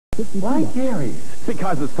Why Gary's?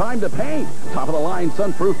 Because it's time to paint. Top-of-the-line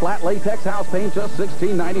sunproof flat latex house paint, just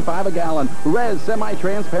 $16.95 a gallon. Res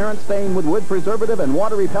semi-transparent stain with wood preservative and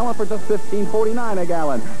water repellent for just $15.49 a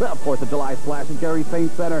gallon. The 4th of July splash at Gary's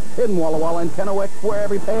Paint Center in Walla Walla and Kennewick, where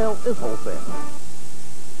every pail is wholesale.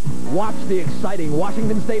 Watch the exciting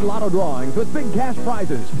Washington State Lotto drawings with big cash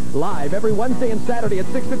prizes. Live every Wednesday and Saturday at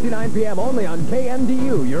 6:59 p.m. only on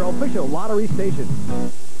KNDU, your official lottery station.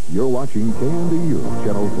 You're watching KNDU,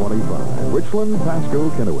 Channel 25, Richland, Pasco,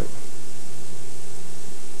 Kennewick.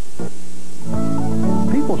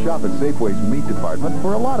 People shop at Safeway's meat department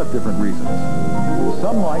for a lot of different reasons.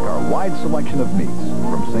 Some like our wide selection of meats,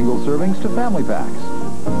 from single servings to family packs.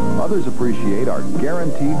 Others appreciate our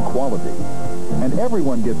guaranteed quality. And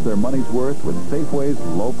everyone gets their money's worth with Safeway's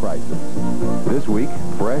low prices. This week,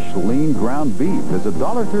 fresh, lean ground beef is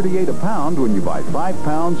 $1.38 a pound when you buy 5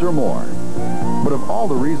 pounds or more. But of all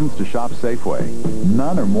the reasons to shop Safeway,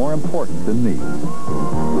 none are more important than these.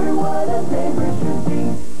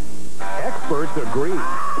 Experts agree.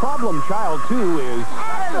 Problem Child 2 is...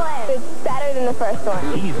 It's better than the first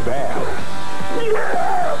one. He's bad.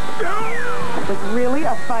 It was really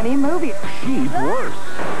a funny movie. She's worse.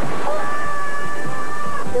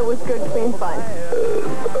 It was good, clean fun.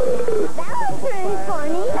 That was pretty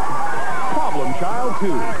funny. Problem Child 2.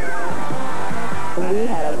 We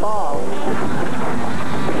had a ball.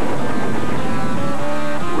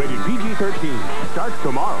 Rated PG-13. Starts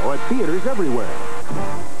tomorrow at theaters everywhere.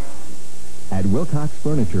 At Wilcox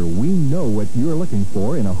Furniture, we know what you're looking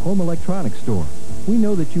for in a home electronics store. We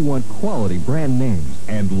know that you want quality brand names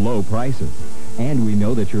and low prices. And we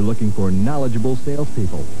know that you're looking for knowledgeable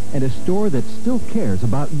salespeople and a store that still cares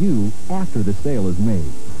about you after the sale is made.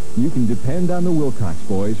 You can depend on the Wilcox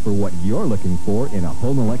boys for what you're looking for in a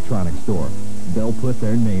home electronics store. They'll put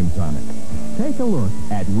their names on it. Take a look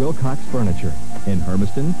at Wilcox Furniture in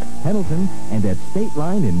Hermiston, Pendleton, and at State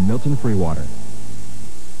Line in Milton Freewater.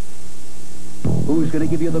 Who's going to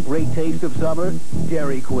give you the great taste of summer?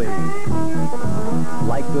 Dairy Queen.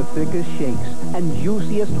 Like the thickest shakes and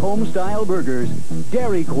juiciest home-style burgers,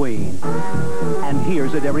 Dairy Queen. And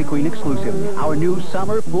here's a Dairy Queen exclusive, our new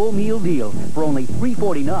summer full meal deal. For only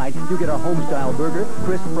 $3.49, you get a home-style burger,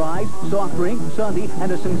 crisp fries, soft drink, sundae,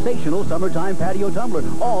 and a sensational summertime patio tumbler,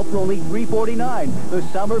 all for only $3.49. The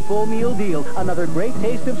summer full meal deal, another great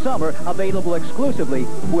taste of summer, available exclusively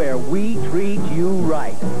where we treat you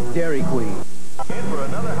right. Dairy Queen. In for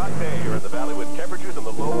another hot day. You're in the valley with temperatures in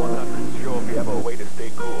the low 100s. Sure, if you have a way to stay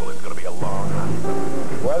cool, it's going to be a long hot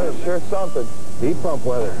summer. Weather's sure something. Heat pump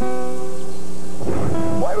weather.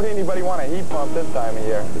 Why would anybody want a heat pump this time of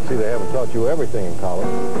year? See, they haven't taught you everything in college.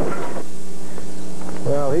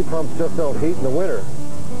 Well, heat pumps just don't heat in the winter.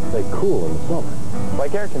 They cool in the summer.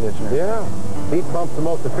 Like air conditioners? Yeah. Heat pump's the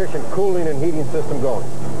most efficient cooling and heating system going.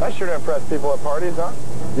 That's sure to impress people at parties, huh?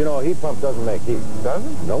 You know, a heat pump doesn't make heat.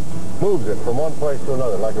 Doesn't? Nope. Moves it from one place to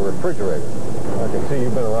another, like a refrigerator. I can see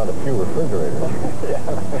you've been around a few refrigerators. Yeah.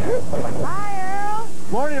 Hi, Earl.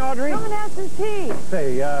 Morning, Audrey. Come and have some tea.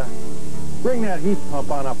 Say, bring that heat pump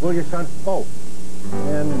on up, will you, son? Oh,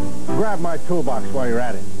 and grab my toolbox while you're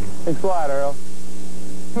at it. Thanks a lot, Earl.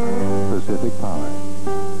 Pacific Power.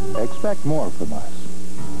 Expect more from us.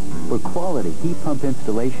 For quality heat pump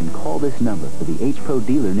installation, call this number for the H-Pro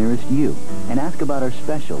dealer nearest you and ask about our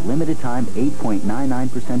special limited-time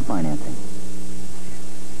 8.99% financing.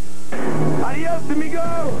 Adios,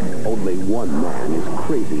 amigo! Only one man is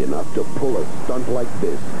crazy enough to pull a stunt like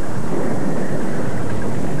this.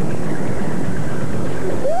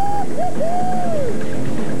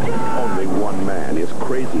 Only one man is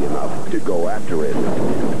crazy enough to go after it.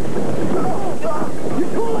 You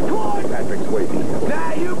pull it, Claude! Patrick Swayze.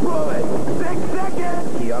 Now you pull it! 6 seconds!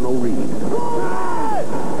 Keanu Reeves. Pull it!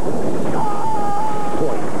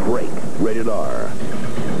 Point Break. Rated R.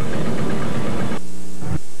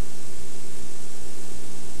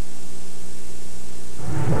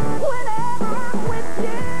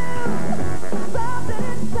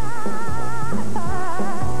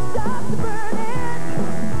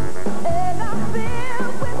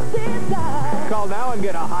 Call now and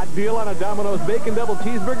get a hot deal on a Domino's Bacon Double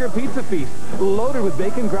Cheeseburger Pizza Feast, loaded with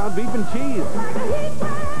bacon, ground beef, and cheese.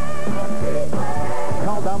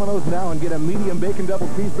 Call Domino's now and get a medium Bacon Double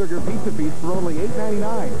Cheeseburger Pizza Feast for only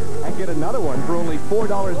 $8.99, and get another one for only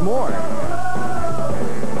 $4 more.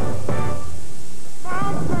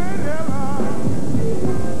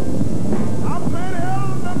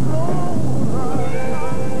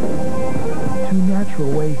 Two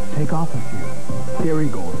natural ways to take off a few. Dairy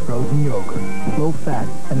Gold frozen yogurt. Low fat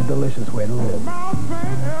and a delicious way to live.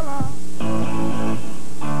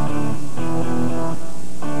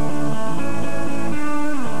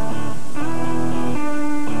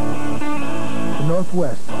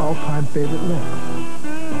 Northwest's all-time favorite lick.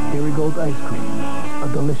 Dairy Gold ice cream, a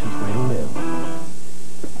delicious way to live.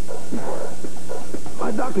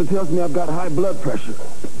 My doctor tells me I've got high blood pressure.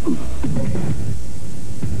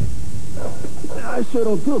 I sure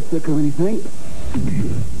don't feel sick or anything.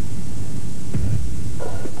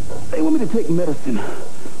 They want me to take medicine.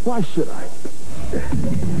 Why should I?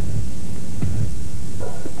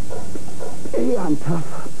 Hey, I'm tough.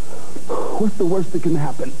 What's the worst that can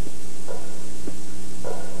happen?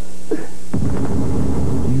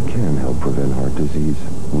 You can help prevent heart disease.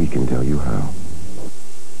 We can tell you how.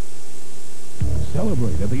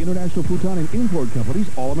 Celebrate at the International Futon and Import Company's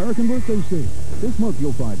All-American Birthday Sale. This month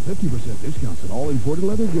you'll find 50% discounts on all imported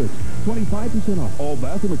leather goods, 25% off all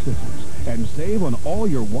bathroom accessories, and save on all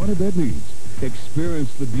your waterbed needs.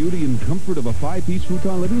 Experience the beauty and comfort of a 5-piece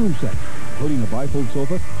futon living room set, including a bifold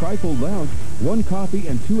sofa, trifold lounge, 1 coffee,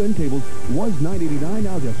 and 2 end tables. Was $9.89,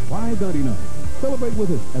 now just $5.99. Celebrate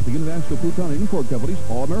with us at the International Futon and Import Company's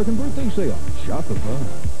All-American Birthday Sale. Shop the fun.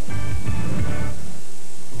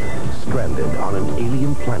 Stranded on an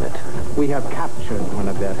alien planet. We have captured one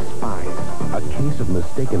of their spies. A case of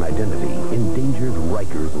mistaken identity endangered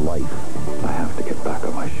Riker's life. I have to get back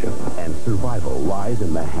on my ship. And survival lies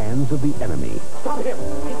in the hands of the enemy. Stop him!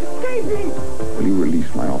 He's escaping! Will you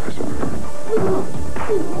release my officer?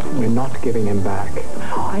 We're not giving him back.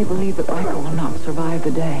 I believe that Riker will not survive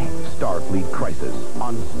the day. Starfleet Crisis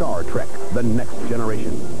on Star Trek: The Next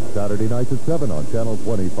Generation. Saturday nights at 7 on Channel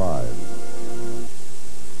 25.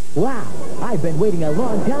 Wow, I've been waiting a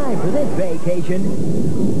long time for this vacation.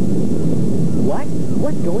 What?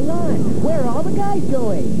 What's going on? Where are all the guys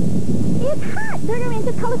going? It's hot. Burger Man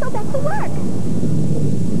just called us all back to work.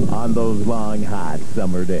 On those long, hot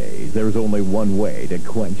summer days, there's only one way to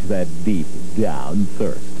quench that deep down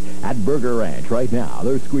thirst. At Burger Ranch right now,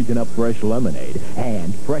 they're squeezing up fresh lemonade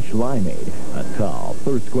and fresh limeade. A tall,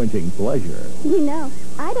 thirst-quenching pleasure. You know,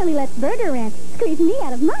 I'd only let Burger Ranch squeeze me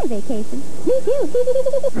out of my vacation. Me too.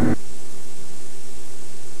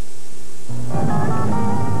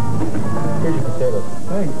 Here's your potatoes.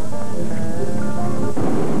 Thanks.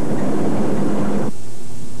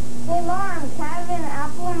 Hey, Mom, can I have an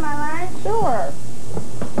apple in my lunch? Sure.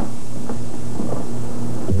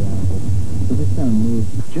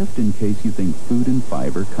 Just in case you think food and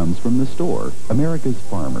fiber comes from the store, America's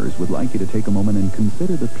farmers would like you to take a moment and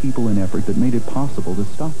consider the people and effort that made it possible to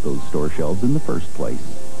stock those store shelves in the first place.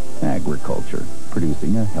 Agriculture,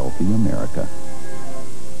 producing a healthy America.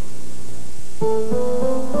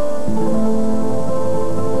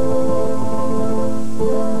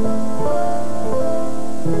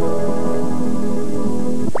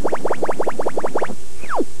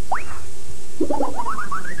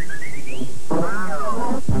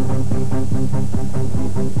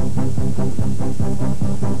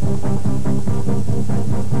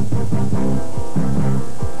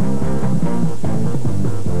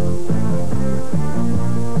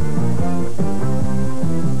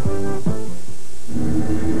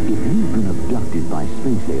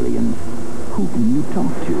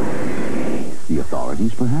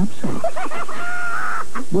 Perhaps?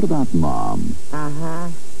 What about Mom? Uh-huh.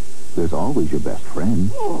 There's always your best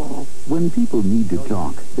friend. When people need to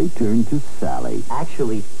talk, they turn to Sally.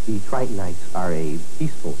 Actually, the Tritonites are a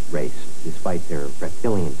peaceful race, despite their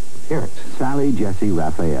reptilian appearance. Sally Jesse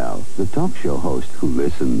Raphael, the talk show host who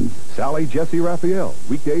listens. Sally Jesse Raphael,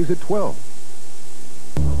 weekdays at 12.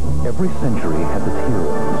 Every century has its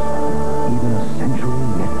heroes, even a century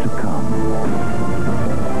yet to come.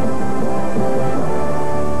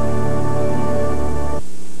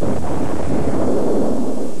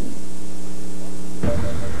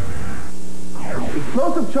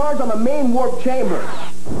 Explosive charge on the main warp chamber.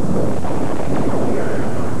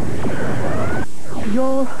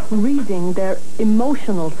 You're reading their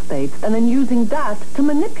emotional states and then using that to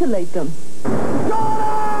manipulate them.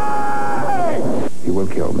 He will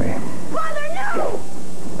kill me. Father, no!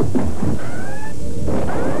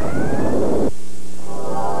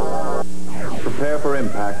 Prepare for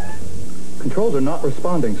impact. Controls are not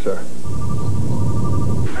responding, sir.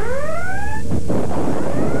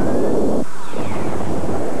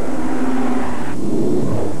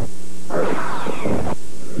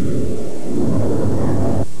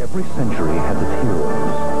 Every century has its heroes,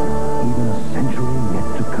 even a century yet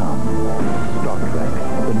to come. Star Trek: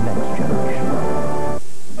 The Next Generation.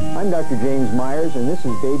 I'm Dr. James Myers, and this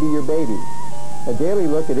is Baby Your Baby, a daily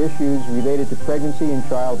look at issues related to pregnancy and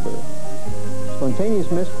childbirth.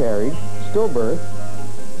 Spontaneous miscarriage, stillbirth,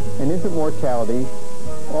 and infant mortality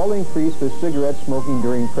all increase with cigarette smoking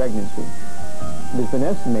during pregnancy. It has been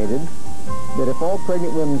estimated that if all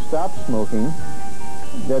pregnant women stopped smoking,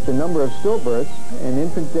 that the number of stillbirths and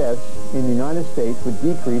infant deaths in the United States would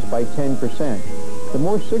decrease by 10%. The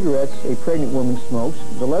more cigarettes a pregnant woman smokes,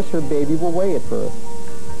 the less her baby will weigh at birth.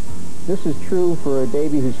 This is true for a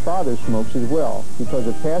baby whose father smokes as well, because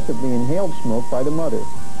of passively inhaled smoke by the mother.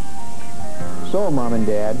 So, Mom and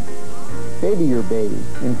Dad, baby your baby,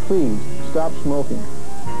 and please, stop smoking.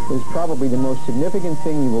 It is probably the most significant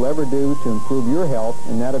thing you will ever do to improve your health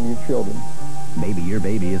and that of your children. Baby Your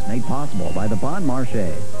Baby is made possible by the Bon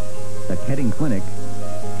Marché, the Kedding Clinic,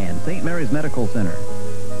 and St. Mary's Medical Center.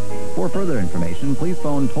 For further information, please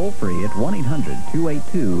phone toll-free at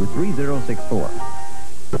 1-800-282-3064.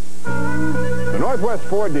 The Northwest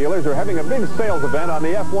Ford dealers are having a big sales event on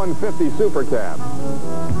the F-150 Super Cab.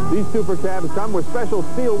 These Super Cabs come with special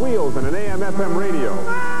steel wheels and an AM/FM radio.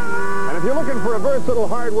 And if you're looking for a versatile,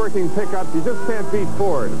 hard-working pickup, you just can't beat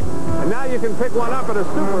Ford. And now you can pick one up at a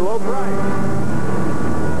super low price.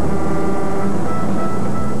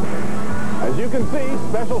 As you can see,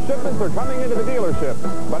 special shipments are coming into the dealership.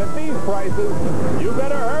 But at these prices, you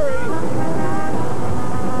better hurry.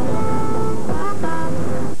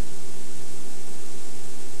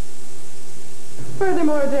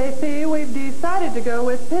 Furthermore, JC, we've decided to go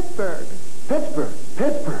with Pittsburgh. Pittsburgh.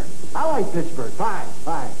 I like Pittsburgh. Fine.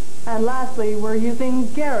 And lastly, we're using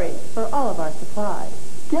Gary's for all of our supplies.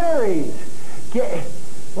 Gary's.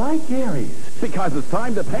 Why Gary's? Because it's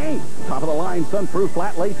time to paint. Top-of-the-line sunproof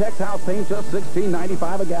flat latex house paint, just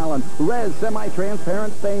 $16.95 a gallon. Res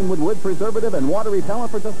semi-transparent stain with wood preservative and water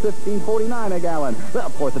repellent for just $15.49 a gallon. The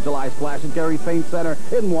 4th of July splash at Gary's Paint Center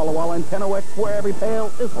in Walla Walla and Kennewick, where every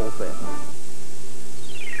pail is wholesale.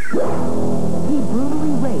 He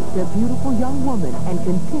brutally raped a beautiful young woman and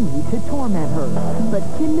continued to torment her. But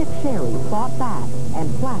Tim McSherry fought back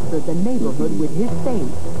and plastered the neighborhood with his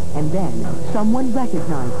face. And then someone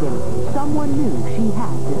recognized him. Someone knew she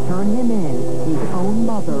had to turn him in. His own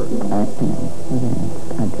mother. I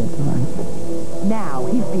did right. Now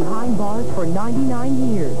he's behind bars for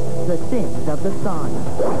 99 years. The Sins of the Sun.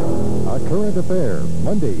 A Current Affair,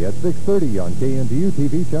 Monday at 6:30 on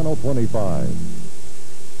KNDU-TV Channel 25.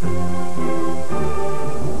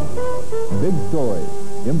 Big stories,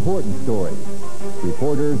 important stories.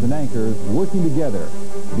 Reporters and anchors working together,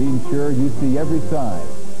 being sure you see every side,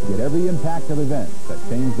 get every impact of events that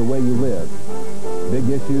change the way you live. Big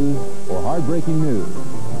issues or heartbreaking news.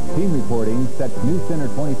 Team reporting sets News Center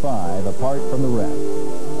 25 apart from the rest.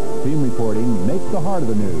 Team reporting makes the heart of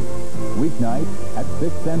the news. Weeknights at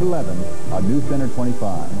 6 and 11 on News Center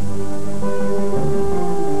 25.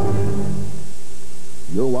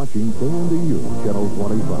 You're watching KNDU, Channel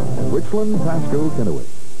 25, Richland, Pasco, Kennewick.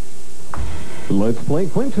 Let's play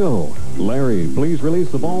Quinto. Larry, please release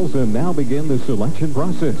the balls and now begin the selection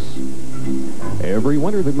process. Every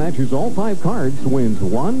winner that matches all 5 cards wins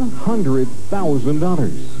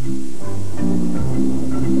 $100,000.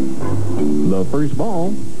 The first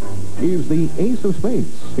ball is the Ace of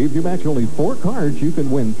Spades. If you match only 4 cards, you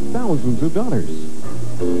can win thousands of dollars.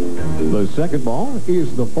 The second ball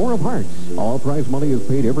is the 4 of Hearts. All prize money is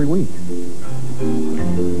paid every week.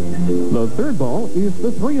 The third ball is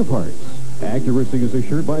the 3 of Hearts. Accuracy is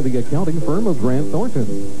assured by the accounting firm of Grant Thornton.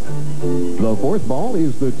 The fourth ball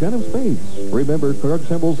is the 10 of Spades. Remember, card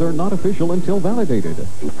symbols are not official until validated.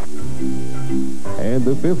 And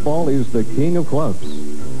the fifth ball is the King of Clubs.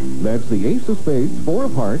 That's the Ace of Spades, 4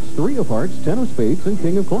 of Hearts, 3 of Hearts, 10 of Spades, and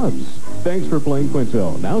King of Clubs. Thanks for playing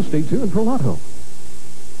Quinto. Now stay tuned for Lotto.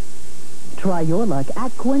 Try your luck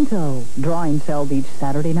at Quinto. Drawings held each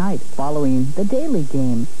Saturday night following the daily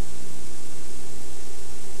game.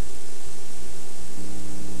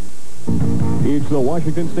 It's the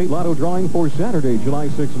Washington State Lotto drawing for Saturday, July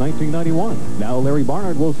 6, 1991. Now Larry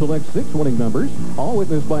Barnard will select 6 winning numbers, all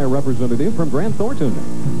witnessed by a representative from Grant Thornton.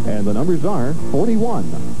 And the numbers are 41,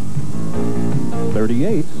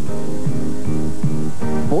 38,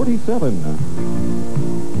 47,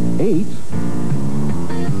 8,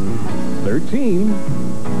 13,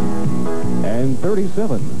 and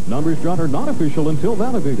 37. Numbers drawn are not official until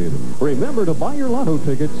validated. Remember to buy your Lotto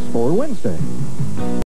tickets for Wednesday.